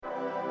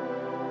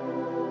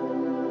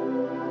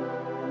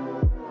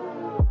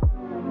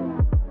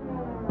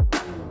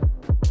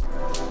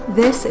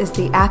This is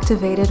the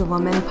Activated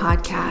Woman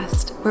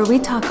podcast, where we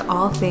talk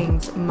all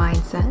things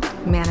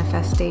mindset,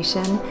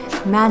 manifestation,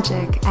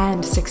 magic,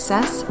 and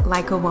success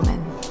like a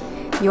woman.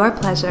 Your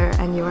pleasure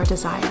and your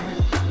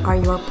desire are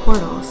your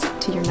portals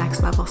to your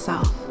next level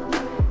self.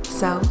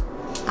 So,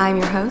 I'm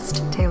your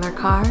host, Taylor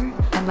Carr,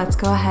 and let's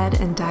go ahead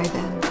and dive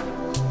in.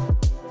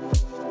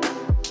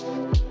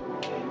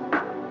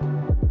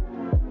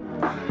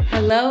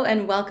 Hello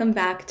and welcome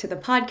back to the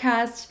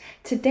podcast.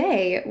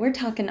 Today, we're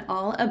talking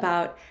all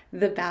about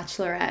The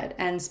Bachelorette,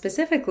 and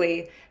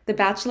specifically the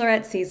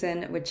Bachelorette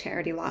season with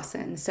Charity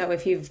Lawson. So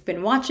if you've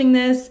been watching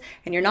this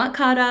and you're not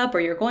caught up or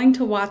you're going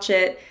to watch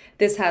it,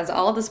 this has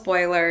all the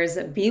spoilers.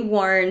 Be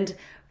warned.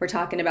 We're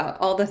talking about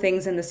all the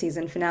things in the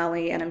season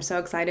finale, and I'm so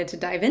excited to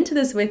dive into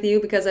this with you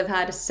because I've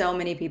had so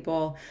many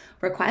people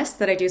request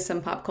that I do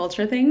some pop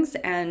culture things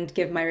and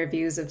give my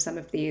reviews of some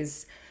of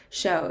these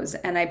shows.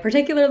 And I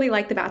particularly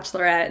like The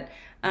Bachelorette,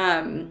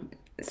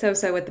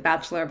 so with The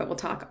Bachelor, but we'll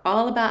talk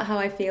all about how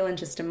I feel in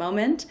just a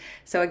moment.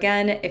 So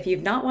again, if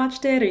you've not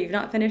watched it or you've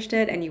not finished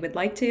it and you would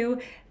like to,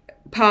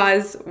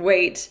 pause,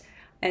 wait,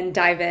 and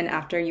dive in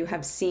after you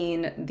have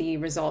seen the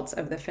results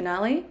of the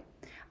finale.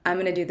 I'm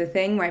going to do the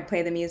thing where I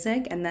play the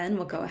music and then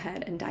we'll go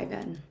ahead and dive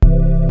in.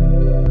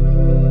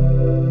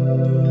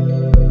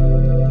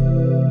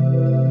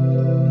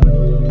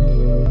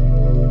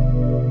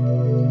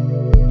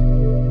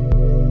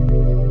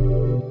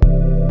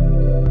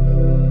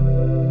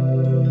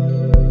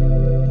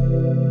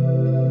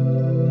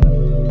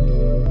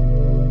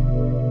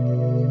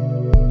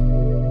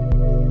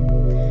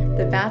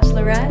 The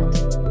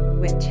Bachelorette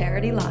with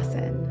Charity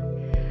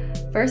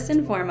Lawson. First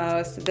and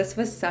foremost, this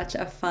was such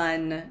a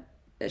fun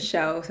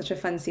show, such a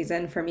fun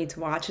season for me to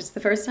watch. It's the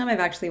first time I've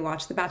actually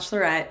watched The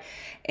Bachelorette,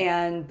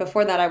 and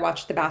before that I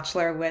watched The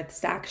Bachelor with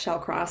Zach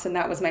Shallcross, and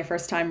that was my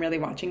first time really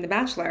watching The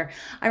Bachelor.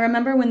 I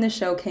remember when the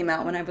show came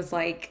out when I was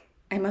like,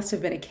 I must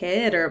have been a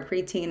kid or a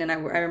preteen, and I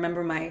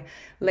remember my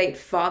late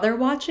father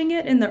watching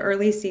it in the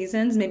early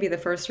seasons, maybe the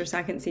first or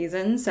second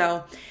season.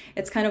 So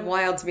it's kind of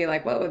wild to be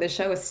like, whoa, the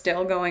show is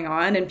still going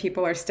on and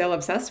people are still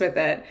obsessed with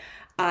it.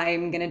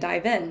 I'm going to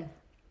dive in.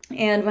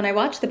 And when I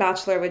watched The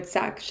Bachelor with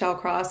Zach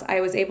Shallcross, I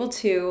was able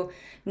to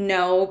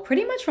know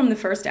pretty much from the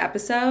first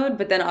episode,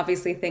 but then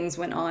obviously things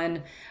went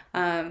on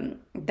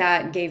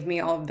that gave me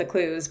all of the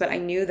clues. But I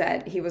knew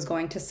that he was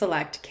going to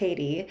select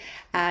Katie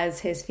as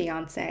his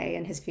fiance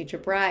and his future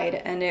bride.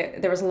 And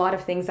there was a lot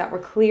of things that were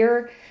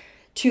clear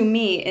to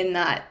me in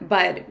that,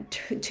 but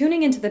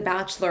tuning into The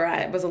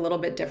Bachelorette was a little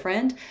bit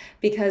different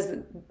because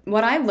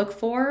what I look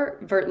for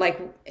like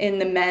in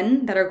the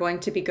men that are going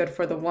to be good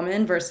for the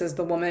woman versus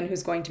the woman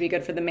who's going to be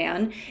good for the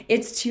man,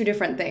 it's two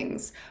different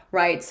things,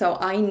 right? So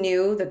I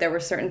knew that there were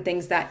certain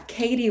things that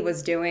Katie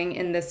was doing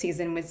in this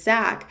season with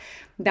Zach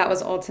that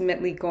was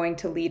ultimately going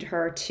to lead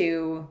her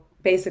to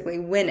basically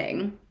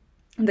winning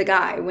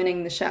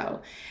the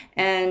show.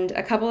 And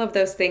a couple of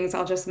those things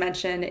I'll just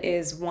mention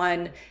is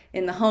one,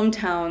 in the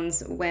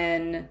hometowns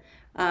when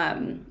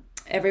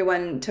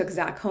everyone took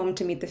Zach home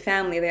to meet the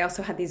family, they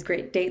also had these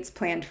great dates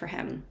planned for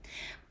him.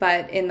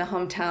 But in the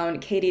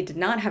hometown, Katie did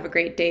not have a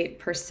great date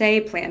per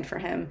se planned for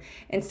him.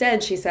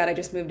 Instead, she said, I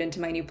just moved into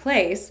my new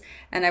place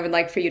and I would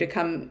like for you to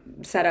come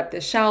set up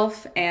this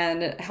shelf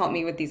and help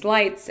me with these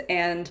lights.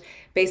 And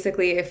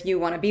basically, if you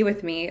want to be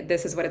with me,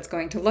 this is what it's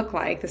going to look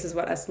like. This is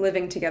what us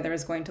living together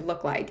is going to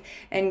look like.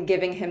 And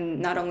giving him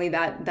not only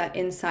that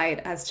insight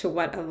as to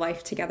what a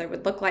life together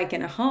would look like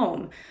in a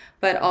home,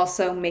 but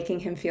also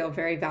making him feel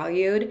very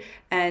valued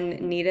and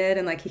needed,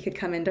 and like he could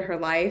come into her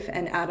life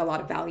and add a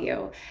lot of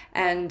value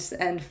and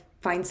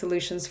find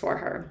solutions for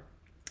her.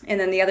 And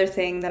then the other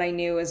thing that I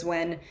knew is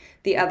when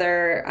the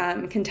other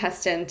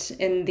contestant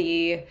in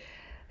the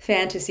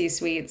fantasy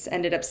suites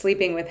ended up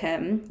sleeping with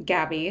him,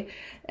 Gabby,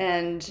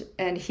 and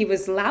he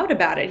was loud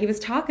about it. He was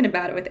talking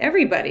about it with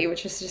everybody,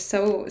 which is just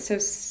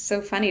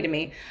so funny to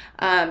me.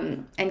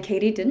 And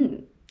Katie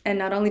didn't. And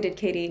not only did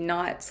Katie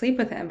not sleep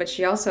with him, but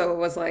she also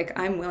was like,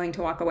 I'm willing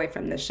to walk away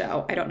from this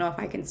show. I don't know if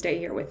I can stay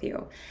here with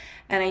you.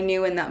 And I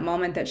knew in that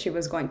moment that she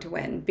was going to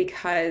win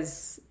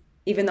because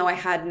even though I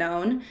had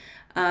known,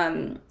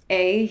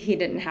 he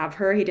didn't have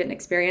her, he didn't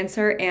experience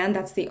her, and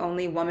that's the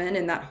only woman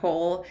in that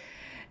whole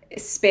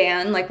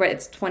span, like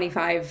it's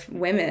 25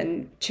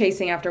 women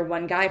chasing after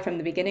one guy from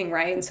the beginning,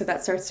 right? And so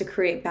that starts to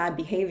create bad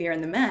behavior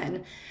in the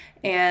men.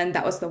 And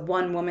that was the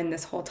one woman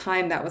this whole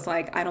time that was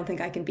like, I don't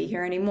think I can be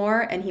here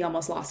anymore. And he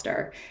almost lost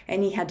her.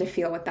 And he had to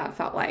feel what that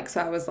felt like.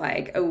 So I was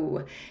like,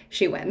 oh,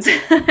 she wins.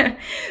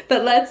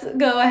 But let's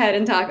go ahead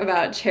and talk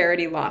about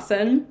Charity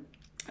Lawson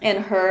and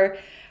her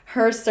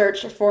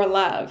search for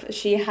love.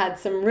 She had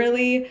some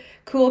really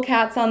cool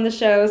cats on the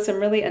show, some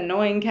really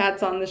annoying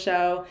cats on the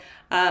show.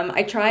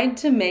 I tried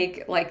to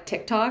make like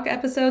TikTok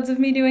episodes of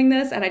me doing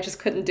this and I just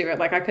couldn't do it.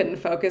 Like I couldn't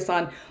focus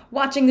on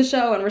watching the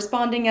show and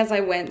responding as I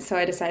went. So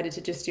I decided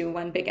to just do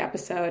one big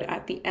episode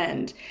at the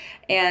end.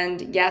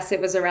 And yes,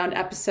 it was around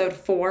episode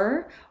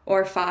 4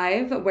 or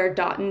 5 where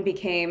Dotun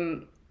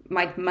became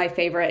my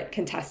favorite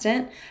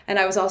contestant. And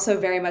I was also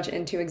very much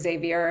into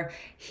Xavier.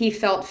 He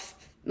felt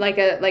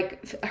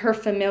like her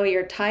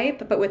familiar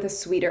type, but with a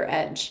sweeter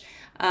edge.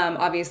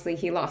 Obviously,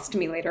 he lost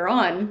me later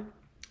on,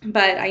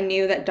 but I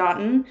knew that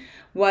Dotun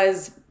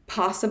was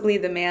possibly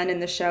the man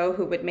in the show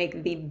who would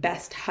make the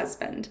best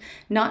husband,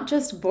 not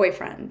just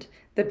boyfriend,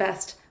 the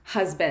best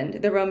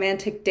husband, the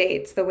romantic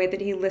dates, the way that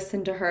he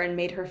listened to her and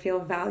made her feel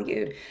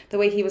valued, the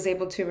way he was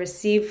able to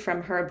receive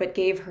from her but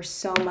gave her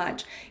so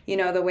much,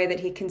 the way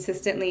that he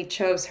consistently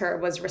chose her,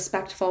 was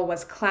respectful,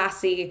 was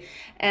classy,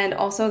 and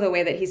also the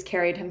way that he's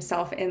carried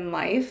himself in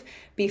life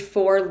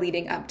before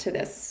leading up to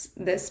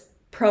this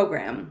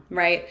program,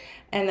 right?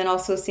 And then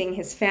also seeing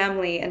his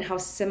family and how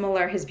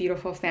similar his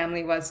beautiful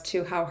family was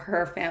to how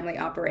her family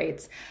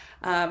operates,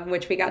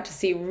 which we got to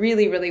see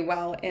really, really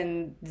well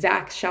in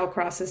Zach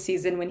Shallcross's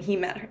season when he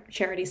met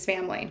Charity's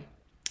family,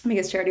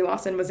 because Charity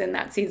Lawson was in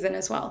that season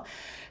as well.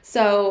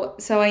 So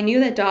I knew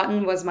that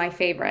Dotun was my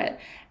favorite,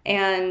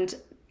 and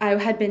I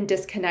had been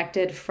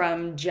disconnected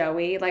from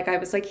Joey. Like, I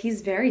was like,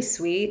 he's very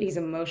sweet, he's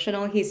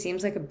emotional, he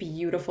seems like a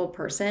beautiful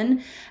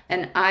person,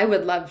 and I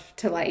would love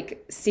to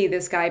like see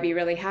this guy be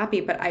really happy,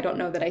 but I don't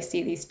know that I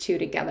see these two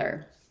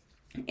together.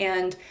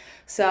 And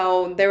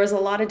so there was a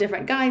lot of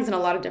different guys and a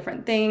lot of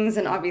different things,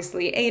 and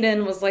obviously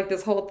Aiden was like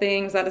this whole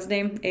thing, is that his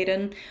name,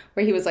 Aiden,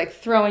 where he was like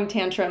throwing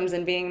tantrums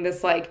and being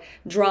this like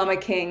drama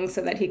king so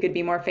that he could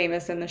be more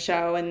famous in the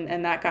show,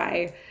 and that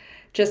guy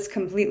just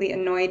completely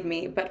annoyed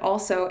me. But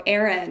also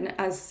Aaron,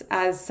 as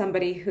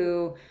somebody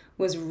who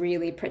was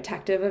really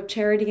protective of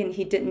Charity, and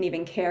he didn't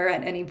even care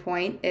at any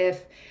point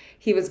if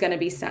he was going to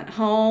be sent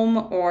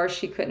home or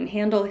she couldn't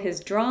handle his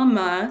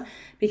drama,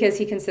 because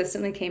he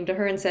consistently came to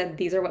her and said,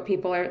 this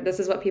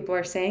is what people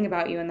are saying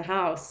about you in the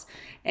house,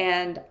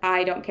 and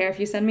I don't care if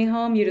you send me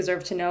home, you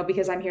deserve to know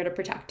because I'm here to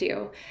protect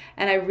you.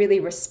 And I really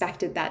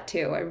respected that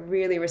too. I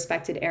really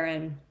respected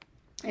Aaron.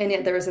 And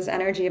yet there was this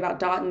energy about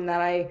Dotun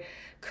that I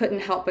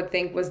couldn't help but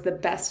think was the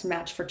best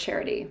match for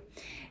Charity.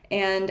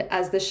 And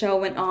as the show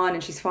went on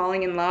and she's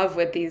falling in love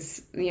with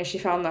these, she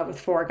fell in love with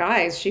 4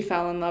 guys. She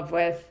fell in love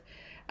with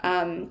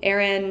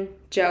Aaron,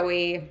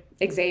 Joey,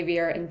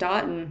 Xavier, and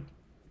Dotun.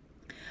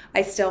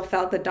 I still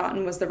felt that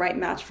Dotun was the right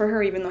match for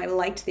her, even though I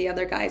liked the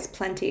other guys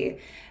plenty.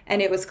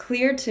 And it was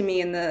clear to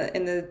me in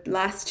the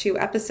last 2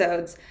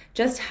 episodes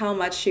just how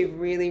much she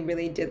really,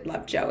 really did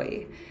love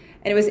Joey.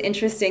 And it was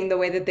interesting the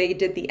way that they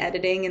did the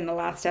editing in the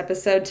last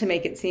episode to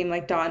make it seem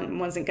like Dawn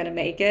wasn't going to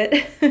make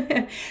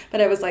it. But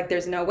I was like,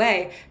 there's no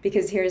way,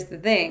 because here's the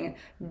thing.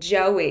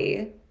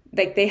 Joey,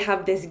 like, they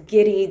have this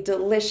giddy,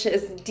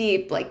 delicious,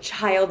 deep, like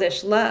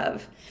childish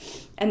love.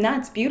 And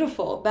that's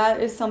beautiful.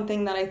 That is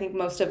something that I think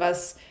most of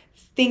us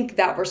think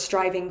that we're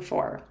striving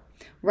for,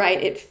 right?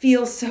 It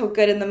feels so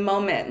good in the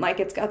moment. Like,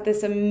 it's got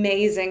this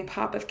amazing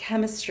pop of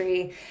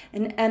chemistry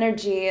and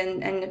energy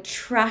and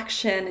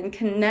attraction and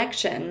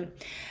connection.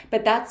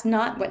 But that's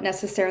not what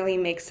necessarily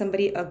makes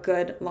somebody a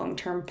good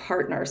long-term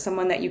partner,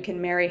 someone that you can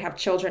marry, have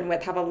children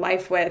with, have a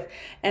life with,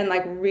 and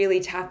like really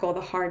tackle the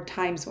hard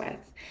times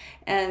with.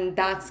 And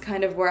that's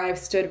kind of where I've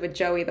stood with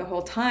Joey the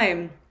whole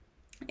time,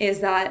 is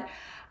that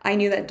I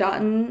knew that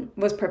Dotun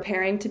was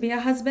preparing to be a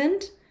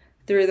husband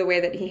through the way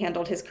that he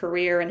handled his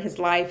career and his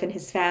life and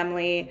his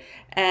family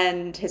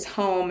and his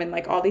home and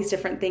like all these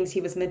different things.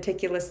 He was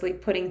meticulously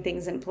putting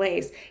things in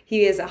place.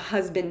 He is a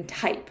husband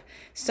type,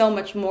 so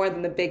much more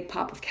than the big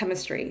pop of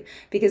chemistry,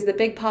 because the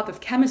big pop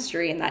of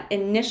chemistry and that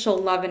initial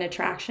love and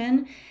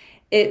attraction,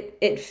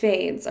 it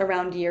fades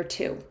around year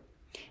 2.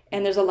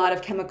 And there's a lot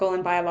of chemical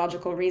and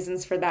biological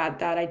reasons for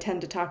that I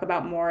tend to talk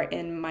about more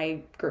in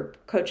my group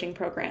coaching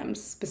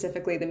programs,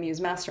 specifically the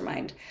Muse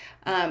Mastermind.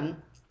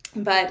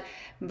 But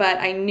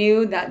I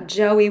knew that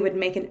Joey would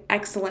make an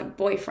excellent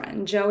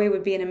boyfriend. Joey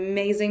would be an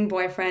amazing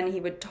boyfriend. He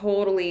would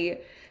totally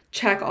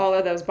check all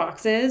of those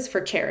boxes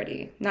for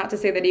Charity. Not to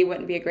say that he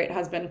wouldn't be a great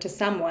husband to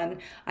someone.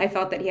 I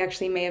felt that he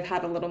actually may have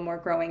had a little more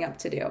growing up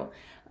to do.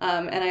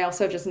 And I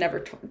also just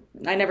never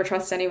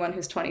trust anyone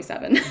who's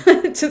 27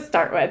 to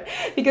start with,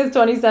 because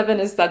 27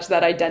 is such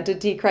that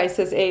identity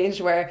crisis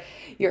age where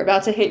you're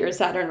about to hit your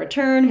Saturn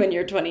return when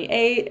you're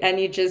 28, and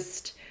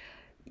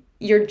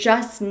you're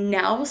just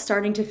now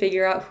starting to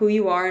figure out who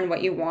you are and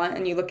what you want,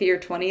 and you look at your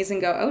 20s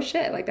and go, oh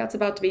shit, like that's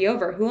about to be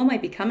over. Who am I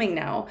becoming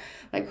now?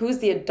 Like, who's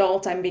the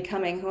adult I'm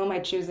becoming? Who am I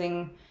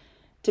choosing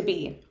to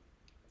be?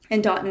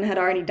 And Dotun had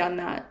already done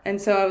that.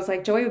 And so I was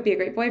like, Joey would be a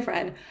great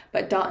boyfriend,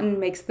 but Dotun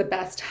makes the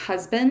best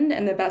husband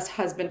and the best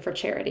husband for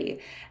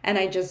Charity. And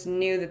I just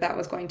knew that that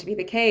was going to be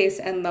the case.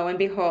 And lo and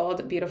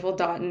behold, beautiful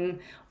Dotun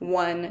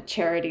won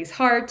Charity's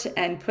heart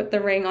and put the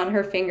ring on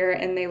her finger,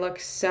 and they look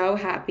so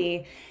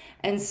happy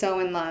and so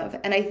in love.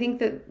 And I think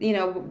that,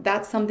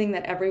 that's something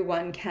that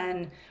everyone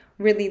can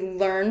really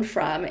learn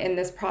from in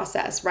this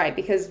process, right?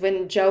 Because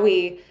when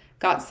Joey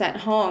got sent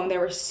home, there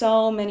were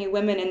so many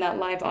women in that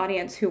live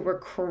audience who were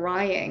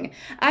crying.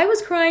 I was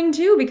crying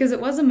too because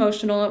it was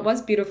emotional, it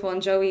was beautiful,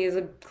 and Joey is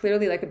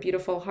clearly like a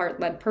beautiful,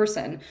 heart-led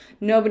person.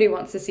 Nobody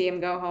wants to see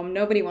him go home.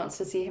 Nobody wants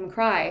to see him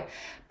cry.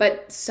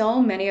 But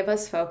so many of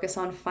us focus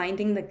on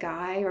finding the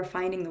guy or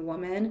finding the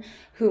woman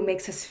who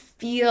makes us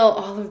feel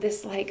all of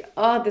this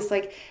this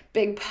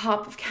big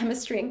pop of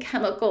chemistry and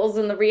chemicals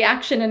and the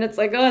reaction, and it's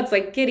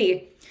like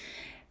giddy.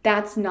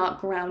 That's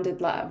not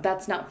grounded love.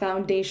 That's not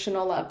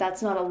foundational love.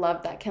 That's not a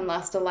love that can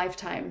last a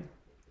lifetime.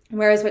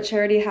 Whereas what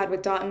Charity had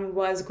with Dotun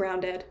was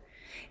grounded.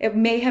 It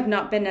may have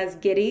not been as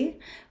giddy,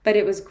 but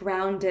it was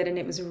grounded and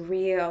it was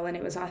real and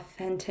it was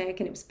authentic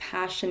and it was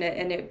passionate,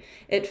 and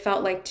it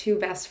felt like two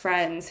best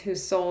friends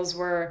whose souls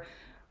were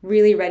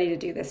really ready to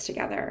do this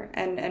together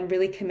and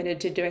really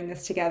committed to doing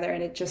this together,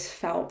 and it just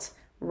felt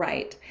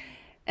right.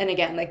 And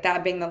again, like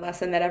that being the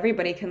lesson that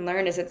everybody can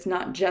learn is it's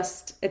not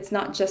just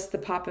the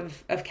pop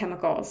of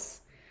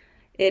chemicals.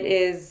 It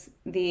is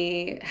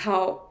the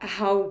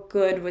how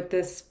good would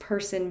this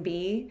person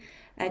be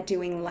at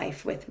doing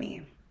life with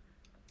me.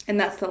 And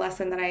that's the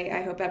lesson that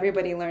I hope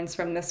everybody learns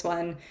from this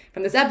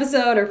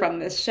episode or from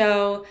this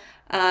show.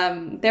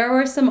 There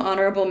were some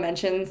honorable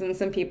mentions and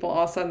some people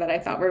also that I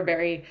thought were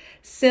very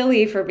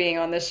silly for being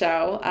on the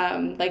show.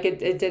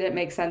 It didn't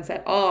make sense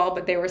at all,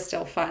 but they were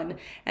still fun.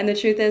 And the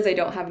truth is I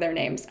don't have their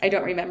names. I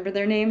don't remember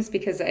their names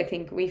because I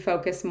think we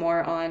focus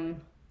more on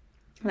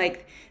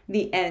like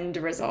the end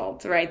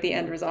result, right? The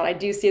end result. I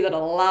do see that a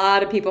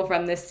lot of people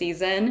from this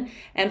season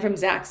and from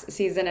Zach's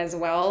season as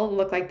well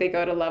look like they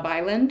go to Love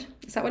Island.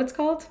 Is that what it's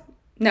called?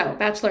 No,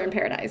 Bachelor in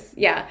Paradise.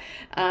 Yeah.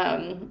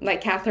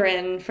 Like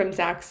Catherine from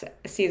Zach's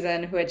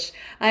season, which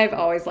I've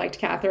always liked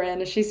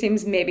Catherine. She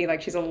seems maybe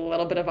like she's a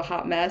little bit of a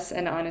hot mess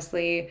and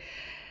honestly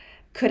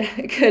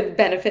could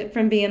benefit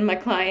from being my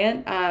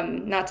client.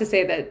 Not to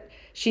say that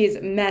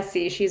she's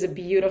messy. She's a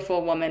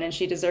beautiful woman and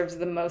she deserves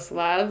the most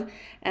love.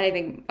 And I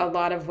think a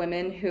lot of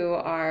women who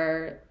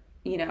are,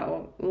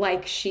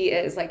 like she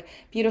is, like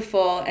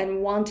beautiful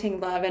and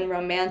wanting love and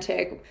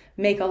romantic,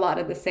 make a lot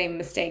of the same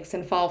mistakes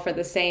and fall for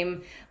the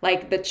same,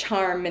 like the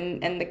charm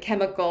and the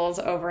chemicals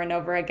over and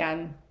over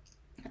again.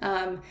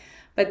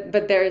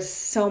 But there's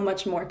so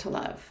much more to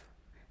love.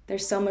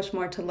 There's so much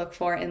more to look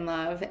for in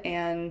love.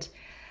 And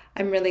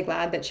I'm really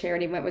glad that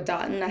Charity went with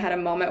Dotun. I had a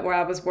moment where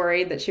I was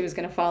worried that she was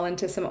going to fall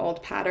into some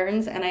old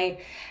patterns. And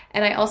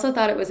I also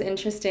thought it was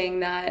interesting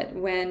that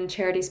when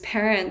Charity's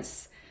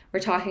parents were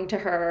talking to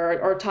her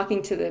or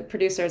talking to the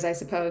producers, I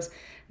suppose,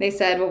 they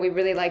said, well, we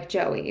really like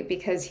Joey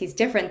because he's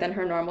different than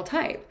her normal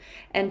type.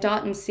 And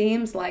Dotun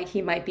seems like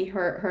he might be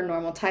her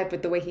normal type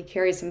with the way he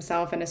carries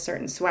himself and a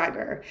certain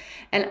swagger.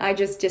 And I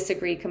just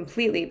disagree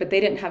completely. But they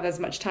didn't have as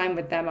much time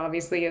with them,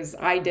 obviously, as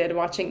I did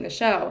watching the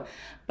show.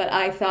 But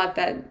I thought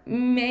that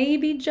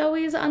maybe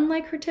Joey is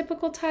unlike her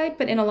typical type,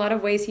 but in a lot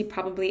of ways he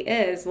probably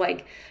is.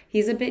 Like,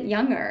 he's a bit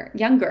younger.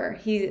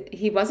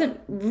 He wasn't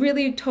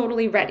really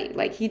totally ready.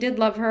 Like, he did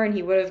love her and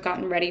he would have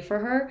gotten ready for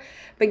her,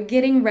 but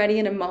getting ready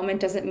in a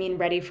moment doesn't mean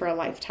ready for a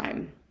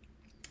lifetime.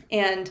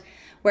 And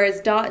whereas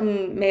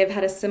Dotun may have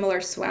had a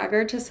similar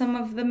swagger to some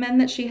of the men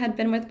that she had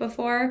been with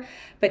before,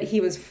 but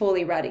he was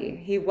fully ready.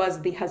 He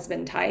was the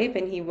husband type,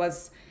 and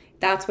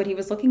that's what he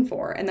was looking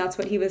for, and that's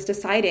what he was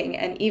deciding.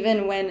 And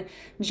even when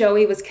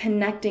Joey was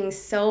connecting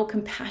so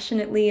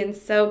compassionately and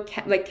so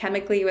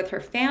chemically with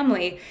her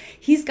family,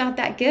 he's got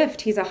that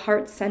gift. He's a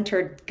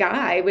heart-centered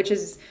guy, which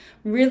is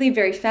really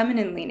very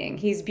feminine leaning.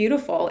 He's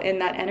beautiful in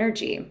that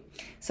energy.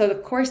 So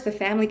of course the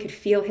family could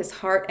feel his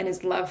heart and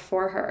his love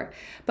for her.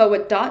 But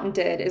what Dotun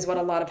did is what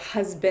a lot of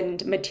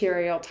husband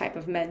material type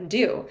of men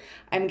do.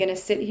 I'm going to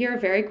sit here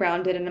very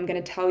grounded and I'm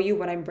going to tell you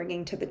what I'm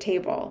bringing to the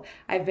table.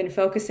 I've been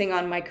focusing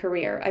on my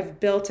career. I've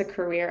built a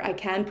career. I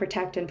can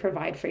protect and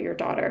provide for your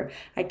daughter.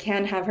 I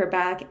can have her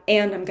back,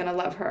 and I'm going to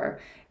love her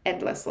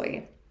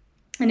endlessly.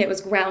 And it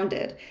was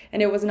grounded,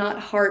 and it was not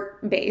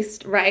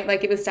heart-based, right?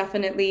 Like, it was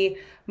definitely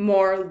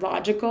more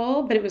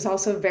logical, but it was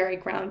also very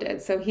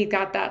grounded. So he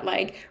got that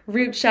like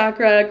root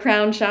chakra,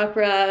 crown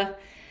chakra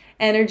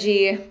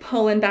energy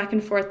pulling back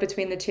and forth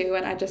between the two.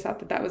 And I just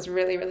thought that was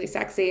really, really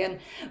sexy. And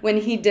when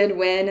he did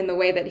win and the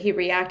way that he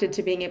reacted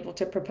to being able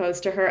to propose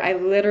to her, I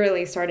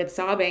literally started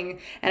sobbing,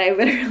 and I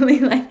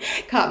literally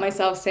caught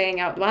myself saying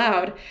out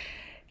loud,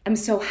 I'm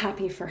so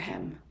happy for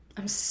him.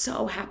 I'm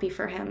so happy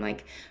for him,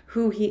 like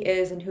who he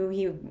is and who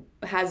he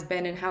has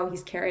been and how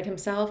he's carried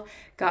himself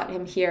got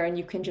him here. And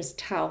you can just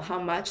tell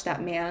how much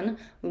that man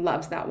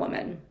loves that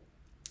woman.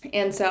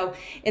 And so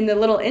in the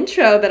little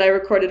intro that I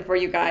recorded for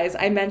you guys,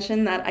 I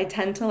mentioned that I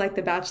tend to like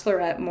The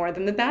Bachelorette more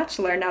than The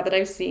Bachelor now that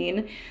I've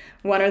seen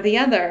one or the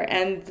other.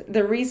 And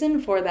the reason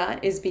for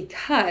that is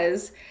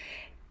because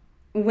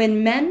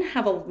when men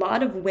have a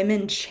lot of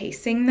women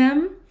chasing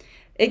them,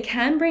 it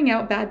can bring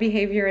out bad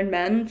behavior in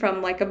men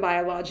from like a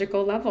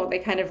biological level. They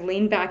kind of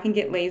lean back and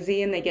get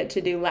lazy and they get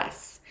to do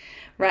less,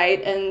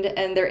 right?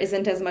 And there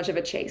isn't as much of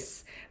a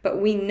chase. But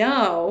we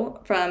know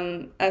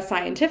from a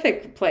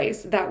scientific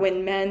place that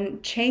when men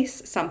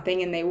chase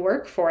something and they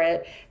work for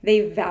it,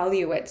 they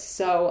value it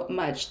so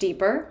much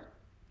deeper.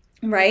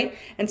 right?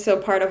 And so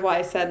part of why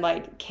I said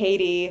like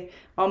Katie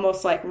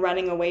almost like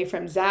running away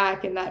from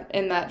Zach in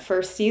that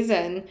first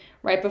season,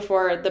 right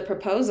before the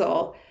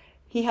proposal,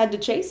 he had to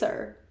chase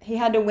her. He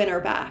had to win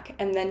her back.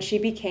 And then she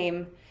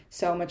became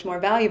so much more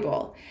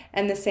valuable.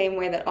 And the same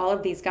way that all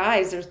of these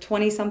guys, there's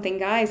 20-something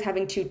guys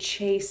having to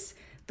chase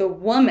the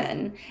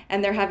woman,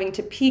 and they're having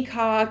to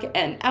peacock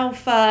and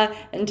alpha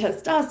and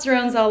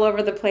testosterone's all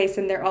over the place,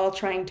 and they're all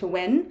trying to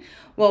win.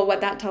 Well, what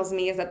that tells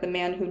me is that the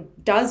man who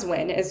does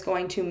win is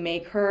going to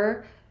make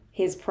her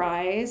his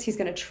prize. He's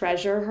going to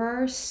treasure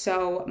her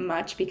so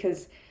much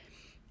because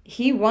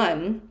he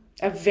won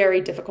a very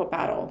difficult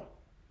battle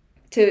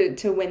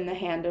to win the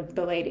hand of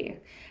the lady.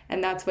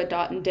 And that's what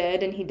Dotun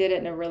did, and he did it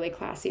in a really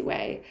classy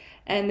way.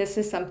 And this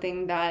is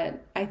something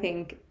that I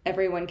think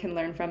everyone can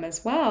learn from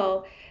as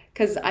well,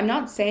 because I'm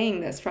not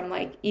saying this from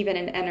like even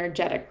an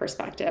energetic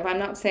perspective. I'm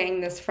not saying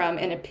this from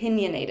an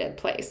opinionated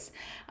place.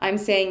 I'm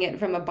saying it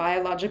from a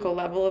biological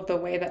level of the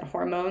way that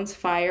hormones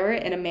fire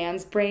in a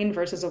man's brain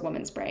versus a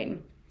woman's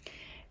brain.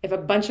 If a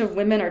bunch of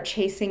women are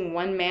chasing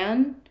one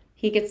man,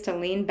 he gets to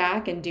lean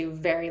back and do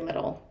very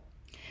little.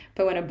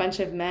 But when a bunch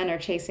of men are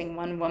chasing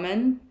one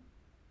woman,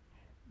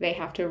 they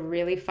have to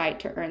really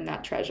fight to earn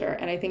that treasure.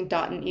 And I think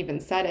Dotun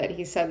even said it.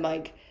 He said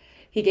like,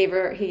 he gave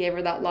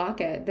her that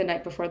locket the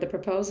night before the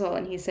proposal,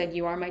 and he said,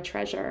 "You are my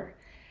treasure."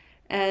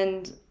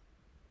 And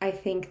I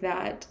think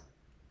that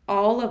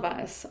all of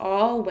us,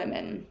 all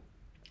women,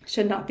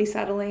 should not be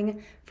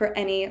settling for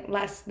any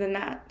less than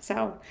that.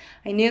 So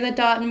I knew that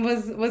Dotun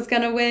was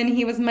going to win.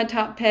 He was my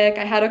top pick.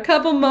 I had a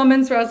couple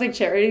moments where I was like,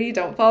 Charity,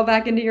 don't fall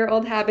back into your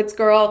old habits,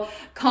 girl.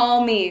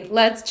 Call me.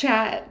 Let's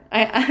chat.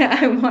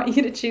 I want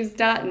you to choose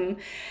Dotun.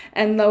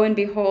 And lo and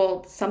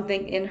behold,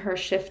 something in her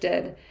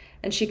shifted,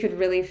 and she could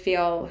really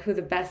feel who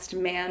the best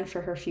man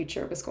for her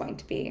future was going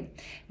to be.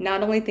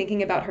 Not only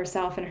thinking about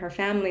herself and her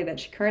family that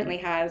she currently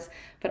has,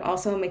 but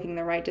also making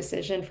the right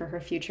decision for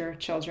her future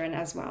children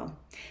as well.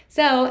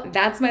 So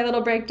that's my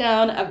little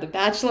breakdown of The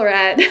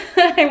Bachelorette.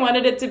 I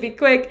wanted it to be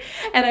quick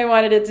and I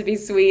wanted it to be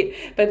sweet,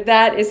 but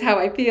that is how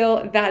I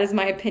feel. That is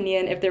my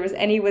opinion. If there was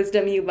any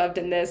wisdom you loved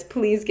in this,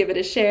 please give it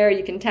a share.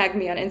 You can tag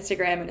me on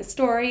Instagram in a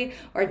story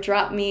or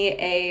drop me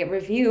a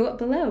review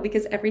below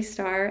because every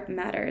star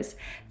matters.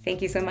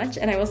 Thank you so much,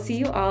 and I will see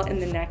you all in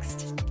the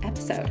next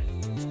episode.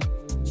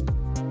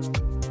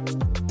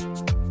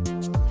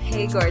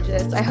 Hey,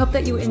 gorgeous. I hope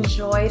that you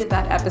enjoyed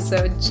that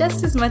episode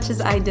just as much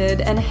as I did.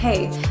 And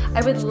hey,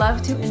 I would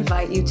love to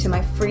invite you to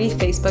my free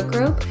Facebook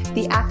group,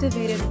 The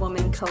Activated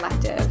Woman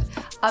Collective.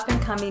 Up and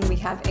coming, we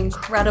have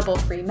incredible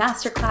free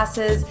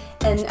masterclasses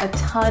and a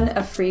ton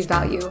of free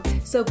value.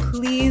 So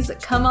please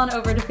come on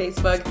over to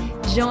Facebook,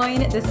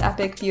 join this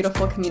epic,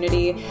 beautiful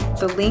community.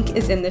 The link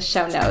is in the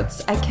show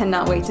notes. I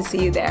cannot wait to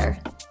see you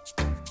there.